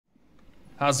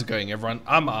How's it going, everyone?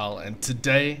 I'm Al, and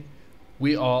today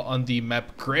we are on the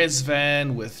map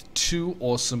Grezvan with two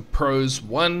awesome pros,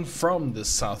 one from the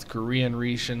South Korean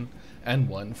region and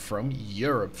one from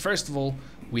Europe. First of all,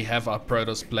 we have our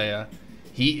Protoss player.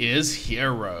 He is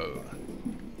herO.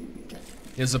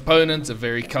 His opponent, a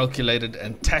very calculated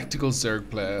and tactical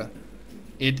Zerg player.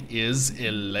 It is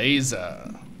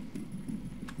Elazer.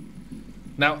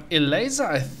 Now, Elazer,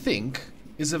 I think,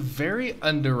 is a very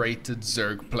underrated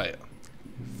Zerg player.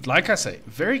 Like I say,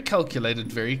 very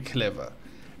calculated, very clever,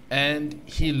 and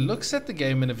he looks at the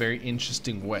game in a very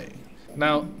interesting way.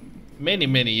 Now,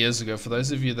 many years ago, for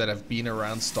those of you that have been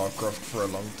around StarCraft for a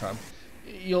long time,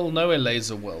 you'll know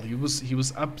Elazer well. He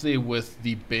was up there with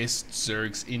the best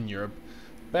Zergs in Europe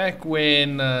back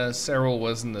when herO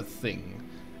wasn't a thing,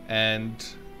 and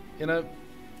you know,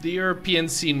 the European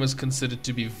scene was considered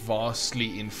to be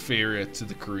vastly inferior to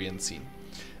the Korean scene.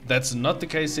 That's not the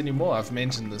case anymore. I've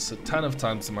mentioned this a ton of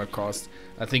times in my cast.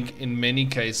 I think in many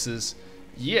cases,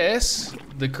 yes,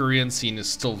 the Korean scene is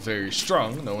still very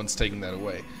strong. No one's taking that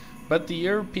away. But the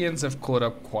Europeans have caught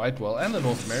up quite well, and the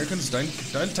North Americans,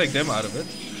 don't take them out of it.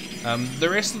 The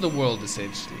rest of the world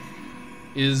essentially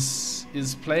is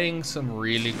playing some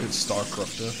really good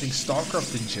StarCraft. I think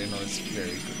StarCraft in general is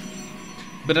very good.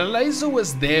 But Elazer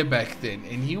was there back then,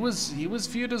 and he was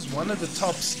viewed as one of the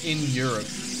tops in Europe.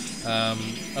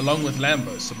 Along with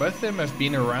Lambo. So both of them have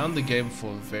been around the game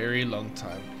for a very long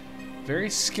time. Very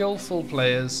skillful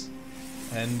players,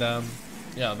 and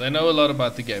yeah, they know a lot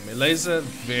about the game. Elazer,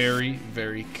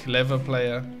 very clever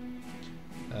player.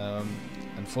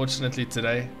 Unfortunately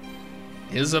today,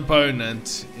 his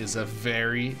opponent is a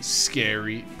very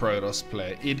scary Protoss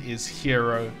player. It is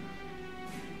herO.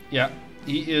 Yeah,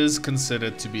 he is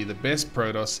considered to be the best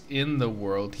Protoss in the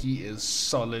world. He is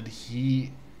solid.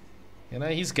 You know,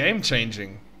 he's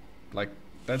game-changing. Like,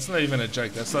 that's not even a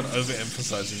joke. That's not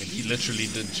overemphasizing it. He literally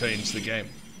did change the game.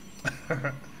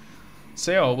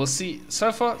 So yeah, we'll see.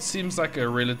 So far, it seems like a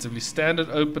relatively standard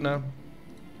opener.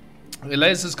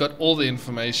 Elazer's got all the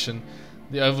information.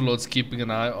 The Overlord's keeping an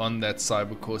eye on that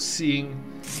Cybercore, seeing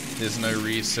there's no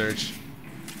research.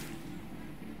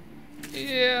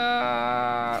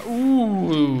 Yeah,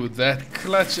 ooh, that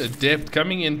clutch adept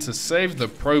coming in to save the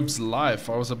probe's life.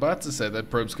 I was about to say that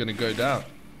probe's going to go down.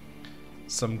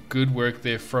 Some good work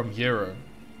there from herO.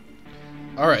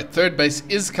 Alright, third base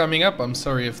is coming up. I'm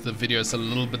sorry if the video is a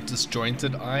little bit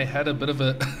disjointed. I had a bit of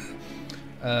a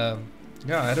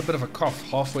yeah, I had a bit of a cough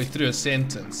halfway through a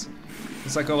sentence.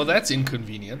 It's like, oh well, that's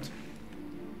inconvenient.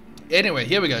 Anyway,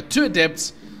 here we go. Two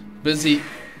adepts busy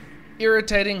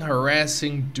irritating,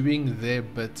 harassing, doing their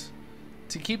bit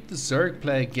to keep the Zerg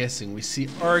player guessing. We see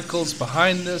oracles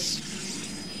behind us,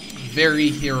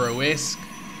 very herO-esque.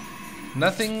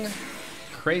 Nothing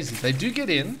crazy. They do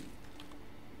get in.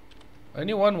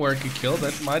 Only one worker killed.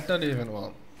 That might not even,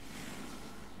 well,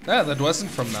 ah, that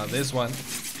wasn't from now. There's one.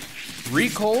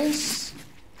 Recalls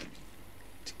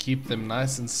to keep them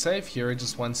nice and safe. herO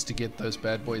just wants to get those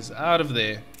bad boys out of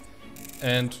there.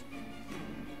 And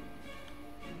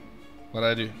what'd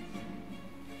I do?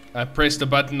 I pressed a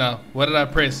button now. What did I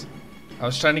press? I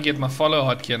was trying to get my follow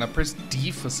hotkey and I pressed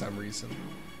D for some reason.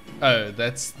 Oh,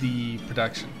 that's the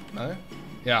production. No?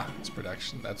 Yeah, it's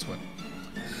production. That's what.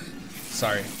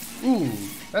 Sorry. Ooh,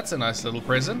 that's a nice little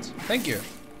present. Thank you.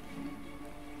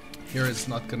 hero's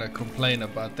not gonna complain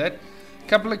about that.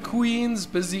 Couple of queens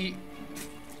busy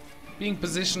being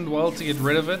positioned well to get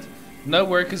rid of it. No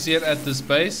workers yet at this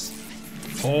base.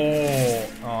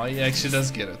 Oh, he actually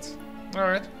does get it.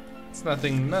 Alright, it's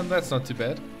nothing, no, that's not too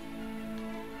bad.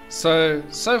 So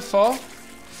far,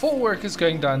 4 workers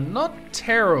going down, not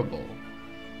terrible.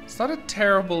 It's not a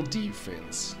terrible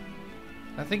defense.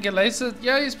 I think Elazer,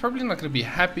 yeah, he's probably not going to be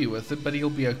happy with it, but he'll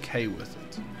be okay with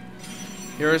it.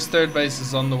 hero's third base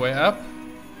is on the way up.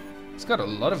 He's got a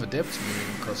lot of adepts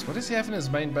moving across. What does he have in his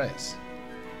main base?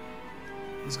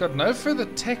 He's got no further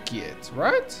tech yet,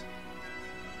 right?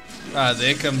 Ah,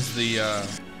 there comes the,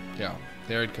 yeah,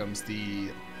 there it comes, the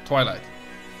Twilight.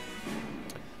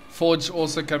 Forge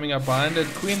also coming up behind it.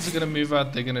 Queens are going to move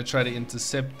out. They're going to try to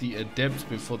intercept the adepts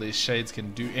before their shades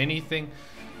can do anything.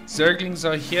 Zerglings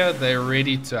are here. They're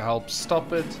ready to help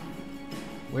stop it.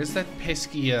 Where's that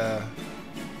pesky, oh,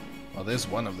 there's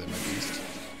one of them at least.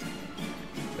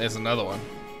 There's another one.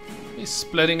 He's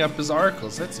splitting up his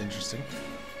oracles. That's interesting.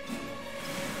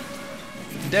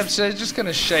 Adepts are just going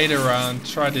to shade around,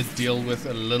 try to deal with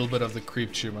a little bit of the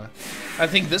creep tumor. I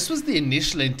think this was the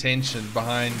initial intention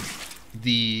behind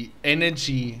the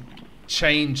energy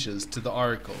changes to the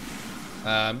oracle.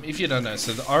 If you don't know,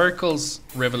 so the oracle's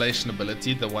revelation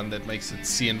ability, the one that makes it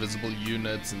see invisible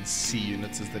units and see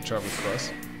units as they travel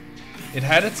across, it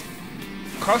had its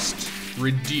cost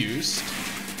reduced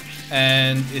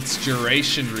and its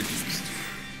duration reduced.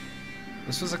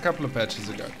 This was a couple of patches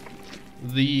ago.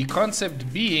 The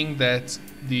concept being that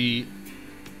the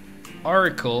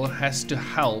Oracle has to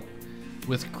help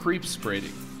with creep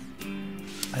spreading.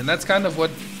 And that's kind of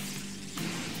what,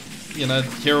 you know,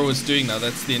 herO is doing now.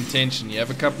 That's the intention. You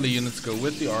have a couple of units go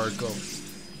with the Oracle,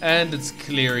 and it's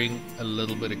clearing a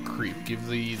little bit of creep. Give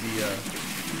the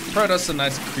Protoss a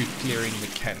nice creep clearing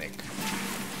mechanic.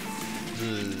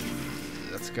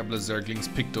 That's a couple of Zerglings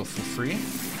picked off for free.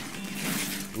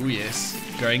 Oh yes,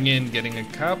 going in, getting a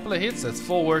couple of hits. That's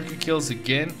 4 worker kills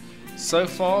again. So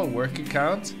far, worker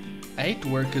count, 8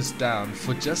 workers down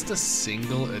for just a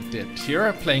single adept.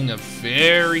 herO playing a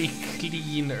very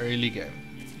clean early game.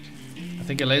 I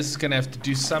think Elazer's gonna have to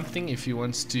do something if he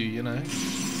wants to, you know,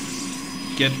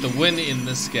 get the win in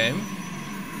this game.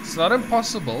 It's not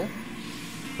impossible,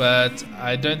 but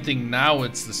I don't think now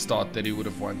it's the start that he would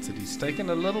have wanted. He's taken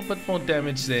a little bit more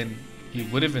damage than he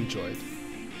would have enjoyed.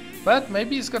 But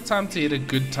maybe he's got time to hit a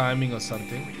good timing or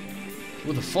something.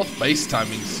 Oh, the 4th base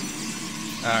timings.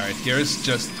 Alright, here's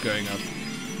just going up.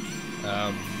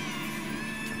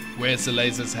 Whereas the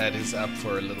Elazer's had his up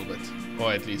for a little bit.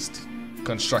 Or at least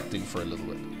constructing for a little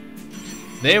bit.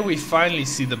 There we finally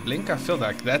see the blink. I feel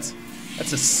like that's a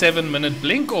 7-minute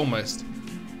blink almost.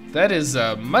 That is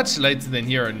much later than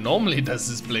herO normally does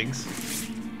his blinks.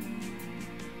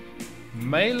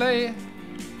 Melee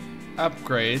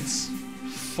upgrades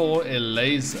for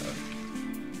Elazer.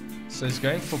 So he's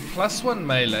going for +1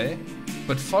 melee,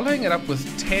 but following it up with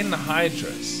 10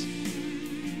 Hydras.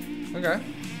 Okay,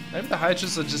 maybe the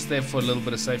Hydras are just there for a little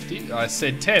bit of safety. I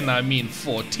said 10, I mean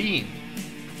 14.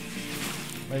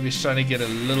 Maybe he's trying to get a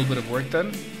little bit of work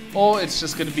done. Or it's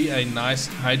just going to be a nice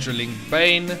Hydraling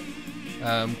Bane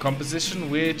composition,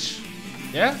 which,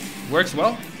 yeah, works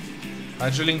well.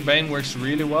 Hydraling Bane works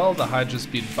really well. The Hydra's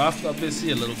been buffed,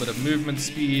 obviously, a little bit of movement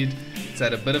speed. It's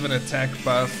had a bit of an attack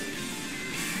buff.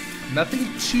 Nothing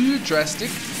too drastic,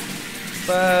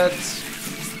 but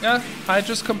yeah,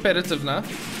 Hydra's competitive now.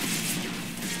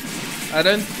 I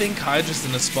don't think Hydra's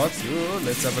in a spot. Ooh,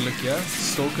 let's have a look here.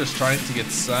 Stalker's trying to get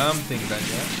something done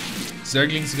here.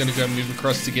 Zerglings are going to go move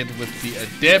across to get with the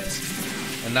Adept.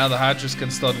 And now the Hydras can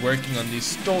start working on these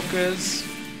Stalkers.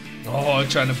 Oh,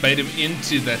 trying to bait him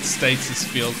into that stasis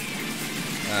field.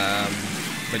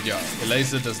 But yeah,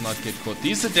 Elazer does not get caught.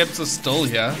 These Adepts are still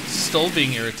here, still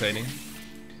being irritating.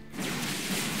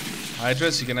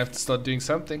 Hydras, you're going to have to start doing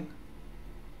something.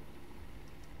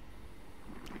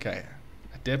 Okay,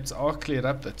 Adepts are cleared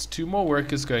up. That's 2 more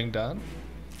workers going down.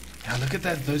 Now look at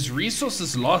that, those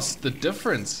resources lost, the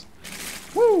difference.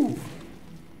 Woo!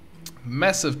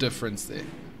 Massive difference there.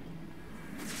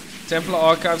 Templar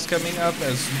Archives coming up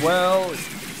as well.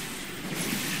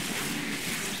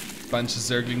 Bunch of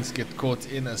Zerglings get caught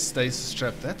in a stasis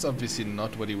trap. That's obviously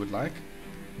not what he would like.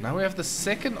 Now we have the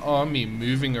second army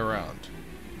moving around.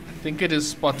 I think it is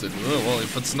spotted. Oh, well,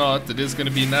 if it's not, it is going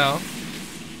to be now.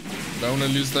 Don't want to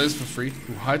lose those for free.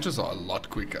 Ooh, Hydras are a lot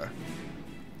quicker.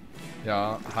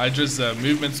 Yeah, Hydra's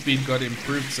movement speed got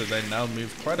improved, so they now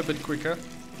move quite a bit quicker.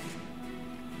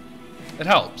 It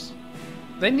helps.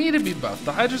 They need to be buffed.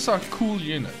 The Hydras are a cool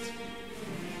unit.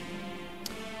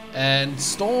 And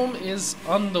Storm is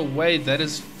on the way. That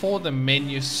is for the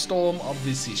menu. Storm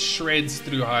obviously shreds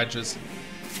through Hydras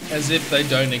as if they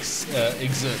don't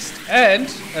exist.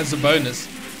 And, as a bonus,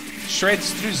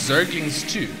 shreds through Zerglings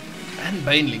too. And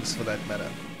Banelings for that matter.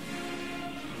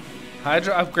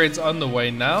 Hydra upgrades on the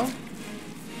way now.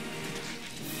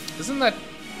 Isn't that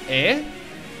air?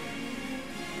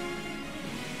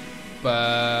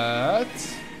 But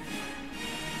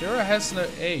herO has no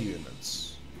air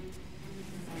units.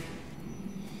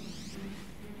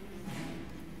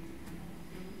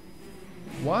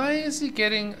 Why is he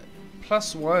getting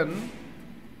 +1?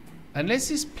 Unless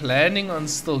he's planning on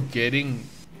still getting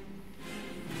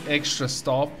extra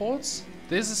starports.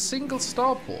 There's a single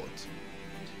starport.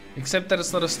 Except that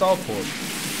it's not a starport.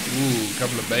 Ooh, a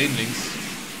couple of Banelings.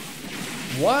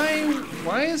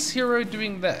 Why is herO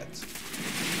doing that?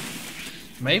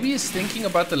 Maybe he's thinking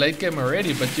about the late game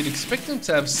already, but you'd expect him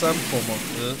to have some form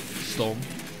of storm.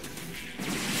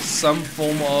 Some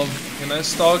form of, you know,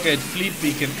 Stargate Fleet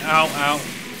Beacon. Ow, ow.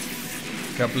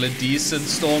 Couple of decent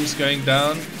storms going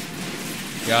down.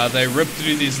 Yeah, they rip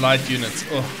through these light units.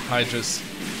 Oh, Hydras.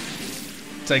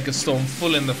 Take a storm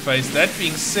full in the face. That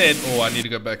being said, oh, I need to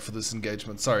go back for this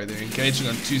engagement. Sorry, they're engaging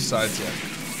on 2 sides here.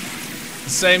 At the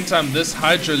same time, this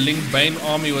Hydra Link Bane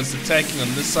army was attacking on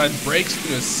this side, breaks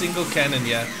through a single cannon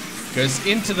here, goes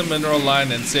into the mineral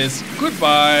line and says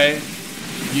goodbye.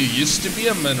 You used to be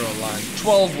a mineral line.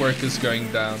 12 workers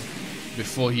going down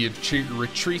before he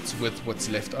retreats with what's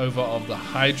left over of the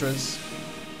Hydras.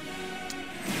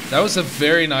 That was a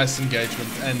very nice engagement,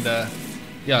 and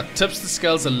yeah, tips the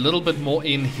scales a little bit more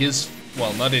in his,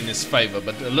 well, not in his favor,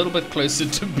 but a little bit closer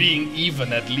to being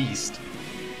even at least,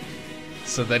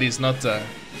 so that he's not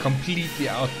completely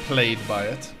outplayed by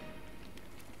it.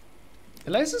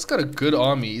 Elazer's got a good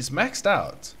army. He's maxed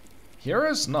out.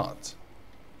 herO's not.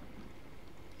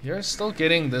 herO's still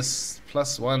getting this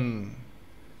 +1.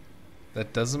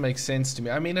 That doesn't make sense to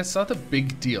me. I mean, it's not a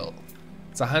big deal.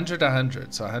 It's 100,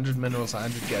 100. So 100 minerals,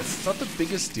 100 gas. It's not the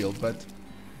biggest deal, but,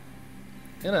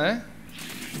 you know,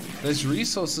 those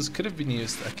resources could have been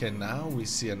used. Okay, now we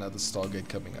see another Stargate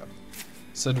coming up.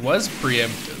 So it was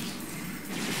preemptive.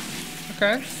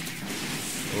 Okay.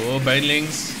 Oh,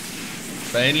 banelings.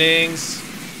 Banelings.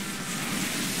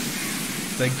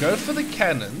 They go for the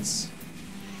cannons.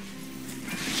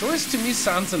 Which always to me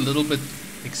sounds a little bit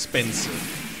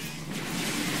expensive.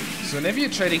 So whenever you're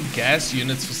trading gas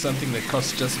units for something that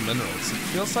costs just minerals, it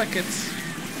feels like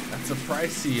that's a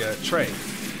pricey trade.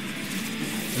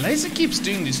 Elazer keeps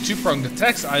doing these two-pronged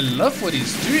attacks. I love what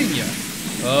he's doing here.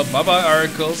 Oh, bye-bye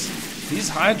oracles. These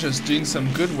Hydras doing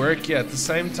some good work here. At the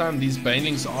same time, these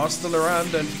banelings are still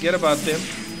around. Don't forget about them.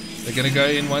 They're going to go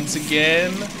in once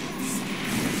again.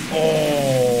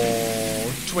 Oh,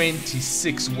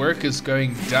 26 workers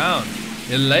going down.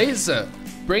 Elazer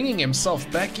bringing himself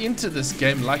back into this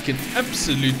game like an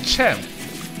absolute champ.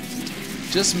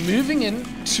 Just moving in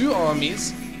 2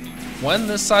 armies. One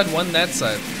this side, one that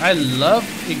side. I love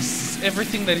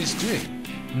everything that he's doing.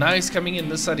 Now he's coming in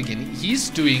this side again. He's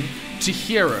doing to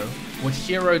herO what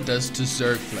herO does to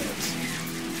Zerg players.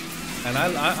 And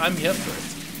I'm here for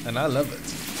it. And I love it.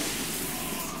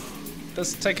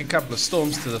 Does take a couple of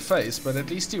storms to the face, but at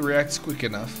least he reacts quick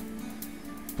enough.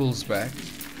 Pulls back.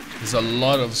 There's a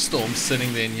lot of storms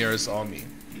sitting there in herO's army.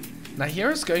 Now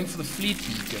herO's going for the fleet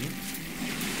beacon,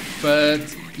 but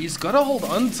he's got to hold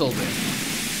on till then.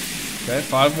 Okay,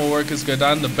 5 more workers go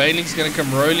down. The baneling's going to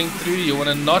come rolling through. You want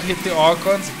to not hit the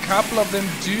Archons. A couple of them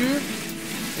do.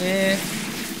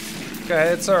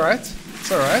 Okay, it's alright.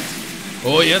 It's alright.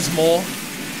 Oh, here's more.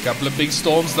 Couple of big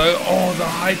storms though. Oh, the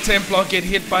High Templar get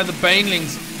hit by the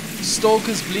banelings.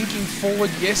 Stalkers blinking forward.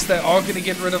 Yes, they are going to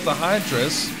get rid of the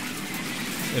Hydras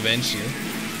eventually.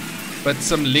 But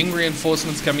some Ling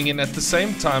reinforcements coming in at the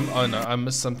same time. Oh no, I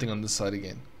missed something on this side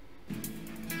again.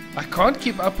 I can't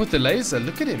keep up with the Elazer.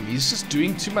 Look at him. He's just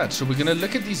doing too much. So we're going to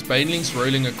look at these banelings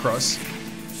rolling across.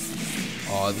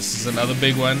 Oh, this is another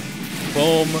big one.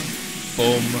 Boom.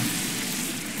 Boom.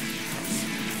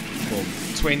 Boom.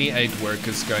 28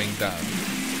 workers going down.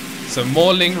 So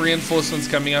more Ling reinforcements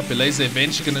coming up. Elazer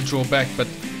eventually going to draw back. But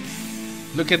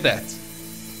look at that.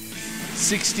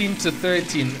 16 to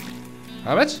 13.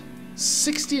 How much?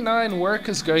 69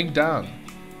 workers going down.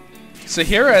 So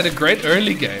herO had a great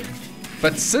early game.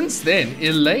 But since then,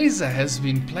 Elazer has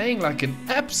been playing like an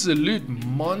absolute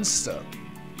monster.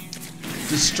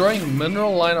 Destroying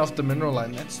mineral line after mineral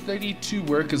line. That's 32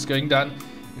 workers going down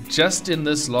just in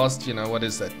this last, you know, what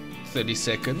is that? 30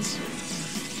 seconds.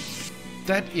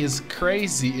 That is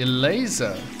crazy.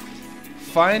 Elazer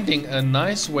finding a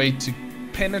nice way to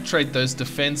penetrate those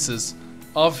defenses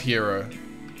of herO.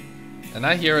 And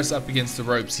now herO's up against the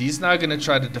ropes. He's now going to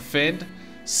try to defend,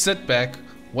 sit back,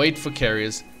 wait for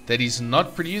carriers that he's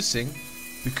not producing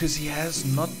because he has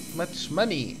not much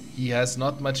money. He has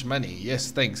not much money.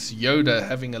 Yes, thanks. Yoda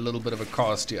having a little bit of a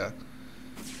cast here.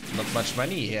 Not much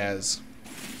money he has.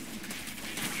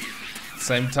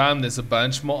 Same time, there's a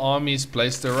bunch more armies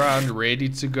placed around, ready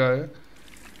to go.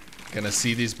 Gonna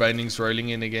see these banelings rolling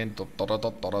in again.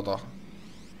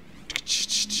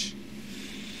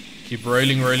 Keep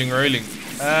rolling, rolling, rolling.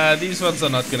 These ones are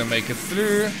not gonna make it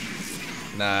through.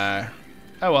 Nah.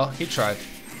 Oh well, he tried.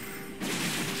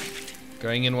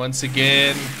 Going in once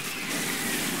again.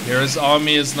 herO's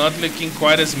army is not looking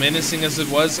quite as menacing as it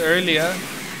was earlier.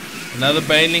 Another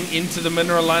baneling into the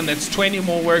mineral line. That's 20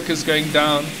 more workers going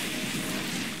down.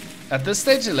 At this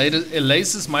stage,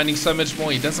 Elazer's mining so much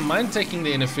more. He doesn't mind taking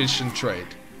the inefficient trade.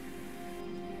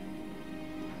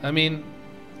 I mean,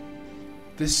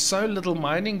 there's so little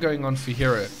mining going on for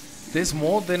herO. There's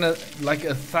more than like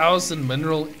 1,000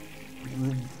 mineral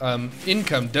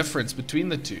income difference between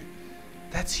the two.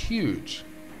 That's huge.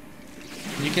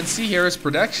 And you can see herO's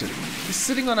production. He's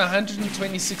sitting on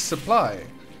 126 supply.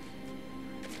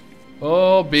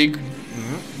 Oh, big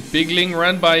Ling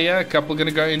run by here. A couple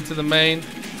gonna go into the main.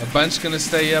 A bunch gonna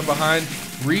stay here behind.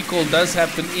 Recall does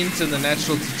happen into the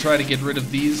natural to try to get rid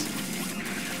of these.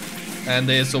 And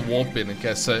there's a warp in.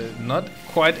 Okay, so not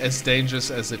quite as dangerous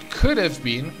as it could have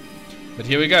been. But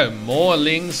here we go. More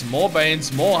Lings, more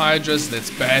Banes, more Hydras.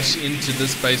 Let's bash into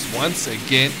this base once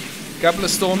again. Couple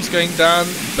of storms going down.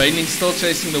 Baneling still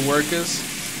chasing the workers.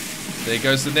 There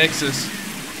goes the Nexus.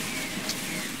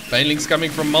 Baneling's coming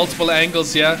from multiple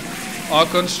angles here.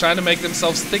 Archons trying to make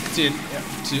themselves thick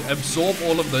to absorb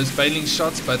all of those Baneling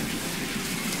shots. But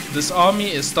this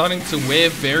army is starting to wear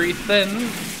very thin.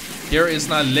 Here is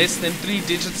now less than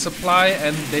 3-digit supply,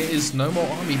 and there is no more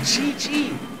army.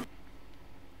 GG!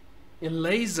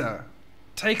 Elazer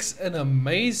takes an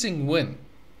amazing win.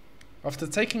 After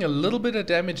taking a little bit of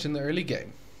damage in the early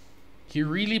game, he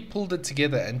really pulled it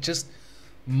together and just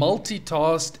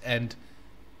multitasked and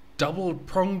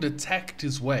double-pronged attacked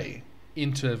his way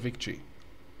into a victory.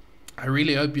 I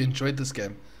really hope you enjoyed this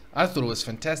game. I thought it was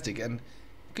fantastic, and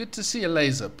good to see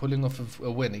Elazer pulling off a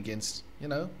win against, you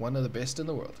know, one of the best in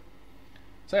the world.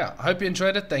 So yeah, I hope you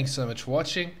enjoyed it. Thanks so much for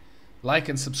watching. Like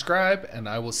and subscribe, and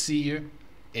I will see you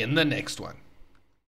in the next one.